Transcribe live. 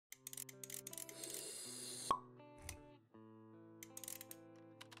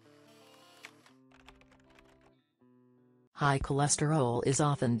High cholesterol is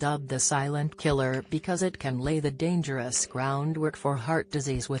often dubbed the silent killer because it can lay the dangerous groundwork for heart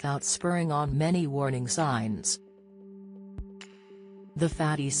disease without spurring on many warning signs. The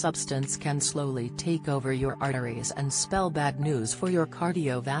fatty substance can slowly take over your arteries and spell bad news for your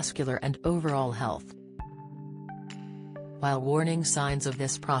cardiovascular and overall health. While warning signs of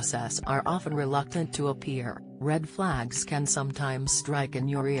this process are often reluctant to appear, red flags can sometimes strike in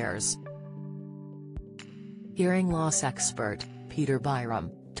your ears. Hearing loss expert, Peter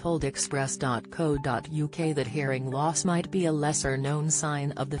Byram, told Express.co.uk that hearing loss might be a lesser-known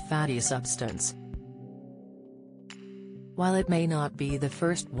sign of the fatty substance. While it may not be the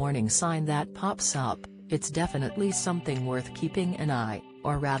first warning sign that pops up, it's definitely something worth keeping an eye,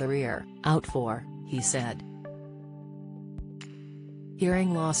 or rather ear, out for, he said.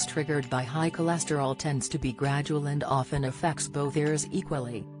 Hearing loss triggered by high cholesterol tends to be gradual and often affects both ears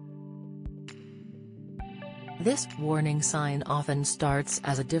equally. This warning sign often starts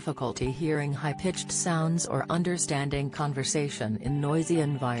as a difficulty hearing high-pitched sounds or understanding conversation in noisy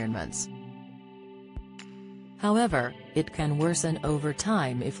environments. However, it can worsen over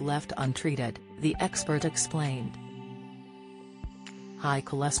time if left untreated, the expert explained. High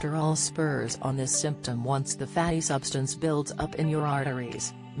cholesterol spurs on this symptom once the fatty substance builds up in your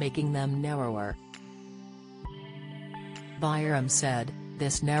arteries, making them narrower. Byram said,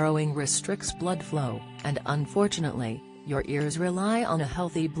 "This narrowing restricts blood flow, and unfortunately, your ears rely on a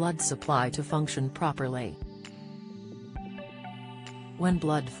healthy blood supply to function properly. When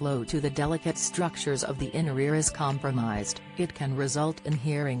blood flow to the delicate structures of the inner ear is compromised, it can result in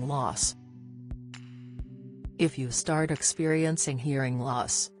hearing loss." If you start experiencing hearing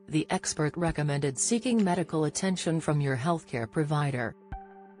loss, the expert recommended seeking medical attention from your healthcare provider.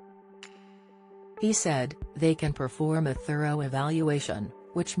 He said, they can perform a thorough evaluation,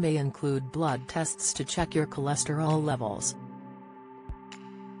 which may include blood tests to check your cholesterol levels.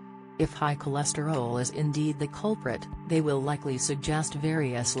 If high cholesterol is indeed the culprit, they will likely suggest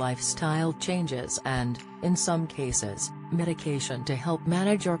various lifestyle changes and, in some cases, medication to help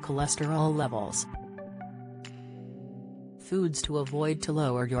manage your cholesterol levels. Foods to avoid to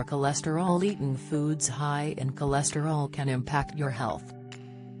lower your cholesterol. Eating foods high in cholesterol can impact your health.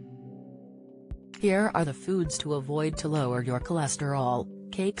 Here are the foods to avoid to lower your cholesterol: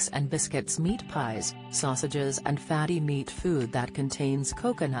 cakes and biscuits, meat pies, sausages and fatty meat, food that contains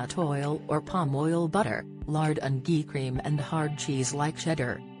coconut oil or palm oil, butter, lard and ghee, cream and hard cheese like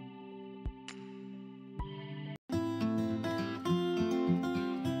cheddar,